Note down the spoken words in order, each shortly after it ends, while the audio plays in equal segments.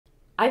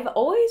I've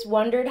always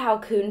wondered how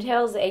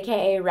coontails,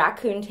 aka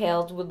raccoon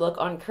tails, would look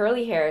on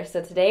curly hair,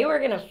 so today we're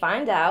gonna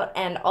find out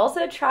and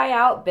also try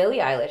out Billie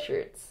Eilish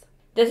roots.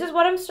 This is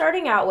what I'm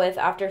starting out with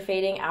after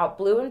fading out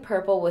blue and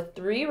purple with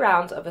 3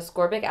 rounds of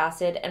ascorbic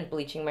acid and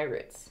bleaching my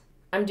roots.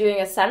 I'm doing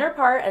a center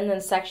part and then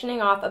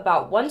sectioning off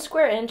about 1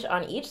 square inch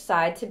on each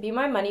side to be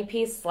my money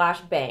piece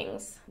 /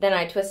 bangs. Then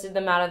I twisted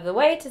them out of the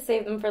way to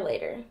save them for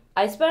later.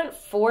 I spent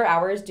 4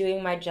 hours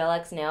doing my Gel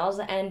X nails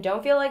and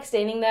don't feel like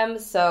staining them,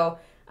 so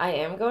I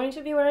am going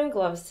to be wearing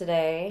gloves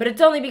today. But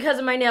it's only because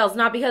of my nails,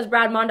 not because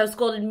Brad Mondo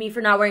scolded me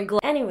for not wearing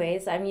gloves.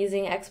 Anyways, I'm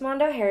using X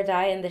Mondo hair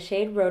dye in the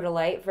shade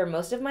Rhodolite for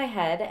most of my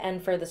head,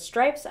 and for the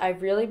stripes,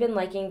 I've really been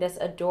liking this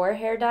Adore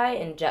hair dye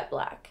in jet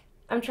black.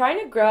 I'm trying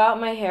to grow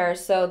out my hair,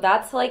 so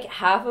that's like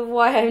half of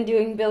why I'm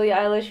doing Billie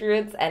Eilish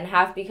roots and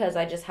half because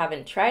I just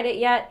haven't tried it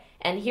yet.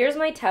 And here's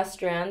my test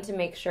strand to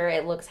make sure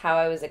it looks how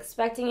I was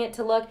expecting it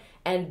to look,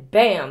 and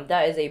bam,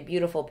 that is a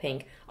beautiful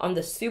pink. On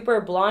the super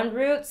blonde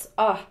roots,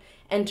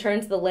 and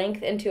turns the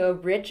length into a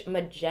rich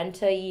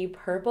magenta-y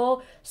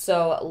purple,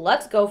 so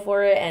let's go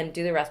for it and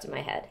do the rest of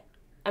my head.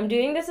 I'm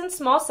doing this in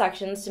small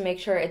sections to make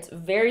sure it's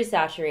very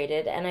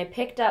saturated, and I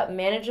picked up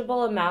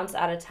manageable amounts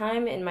at a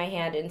time in my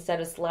hand instead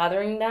of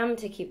slathering them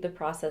to keep the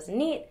process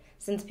neat,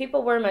 since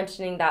people were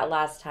mentioning that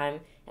last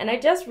time, and I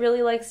just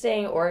really like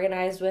staying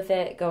organized with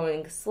it,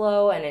 going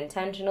slow and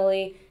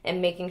intentionally,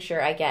 and making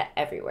sure I get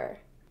everywhere.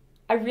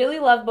 I really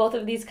love both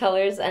of these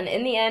colors, and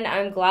in the end,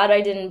 I'm glad I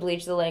didn't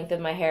bleach the length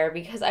of my hair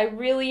because I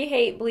really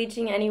hate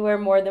bleaching anywhere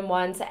more than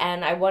once,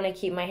 and I want to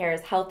keep my hair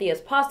as healthy as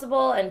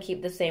possible and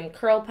keep the same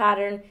curl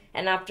pattern,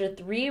 and after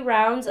 3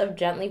 rounds of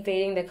gently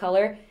fading the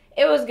color,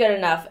 it was good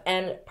enough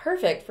and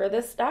perfect for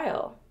this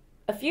style.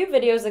 A few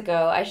videos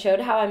ago, I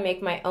showed how I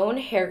make my own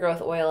hair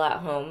growth oil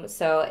at home,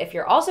 so if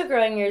you're also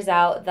growing yours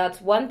out,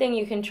 that's one thing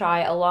you can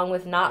try along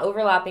with not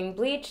overlapping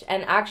bleach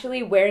and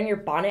actually wearing your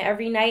bonnet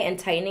every night and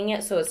tightening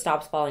it so it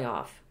stops falling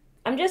off.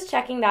 I'm just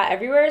checking that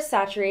everywhere is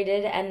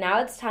saturated, and now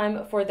it's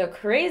time for the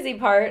crazy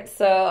part,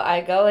 so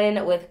I go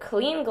in with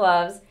clean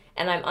gloves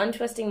and I'm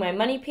untwisting my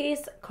money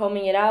piece,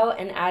 combing it out,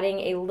 and adding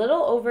a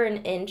little over 1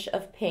 inch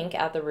of pink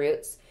at the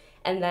roots,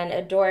 and then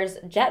Adore's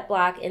jet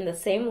black in the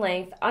same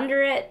length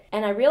under it.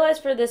 And I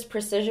realized for this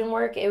precision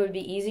work it would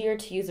be easier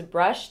to use a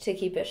brush to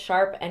keep it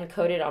sharp and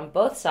coated on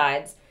both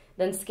sides,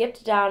 then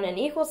skipped down an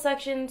equal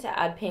section to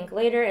add pink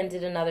later and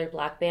did another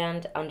black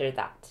band under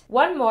that.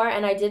 One more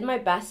and I did my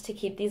best to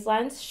keep these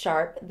lines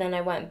sharp, then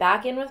I went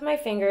back in with my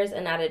fingers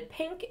and added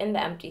pink in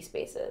the empty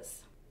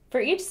spaces. For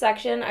each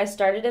section, I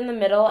started in the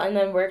middle and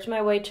then worked my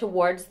way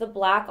towards the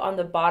black on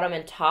the bottom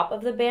and top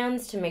of the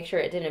bands to make sure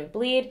it didn't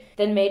bleed,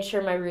 then made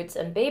sure my roots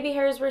and baby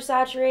hairs were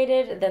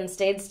saturated, then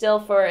stayed still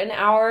for an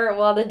hour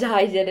while the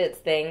dye did its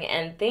thing,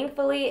 and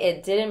thankfully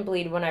it didn't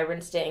bleed when I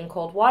rinsed it in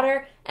cold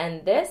water,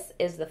 and this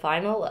is the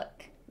final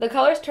look. The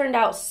colors turned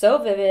out so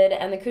vivid,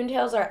 and the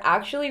coontails are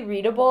actually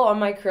readable on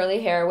my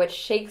curly hair, which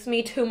shakes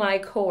me to my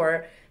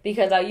core,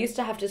 because I used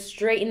to have to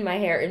straighten my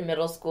hair in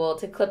middle school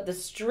to clip the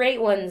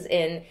straight ones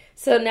in.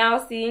 So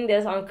now seeing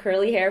this on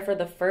curly hair for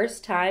the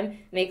first time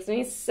makes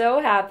me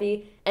so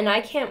happy, and I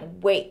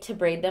can't wait to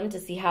braid them to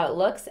see how it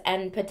looks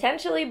and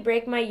potentially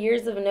break my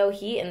years of no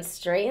heat and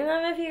straighten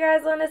them if you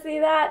guys want to see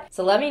that.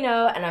 So let me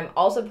know, and I'm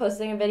also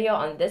posting a video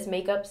on this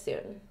makeup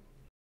soon.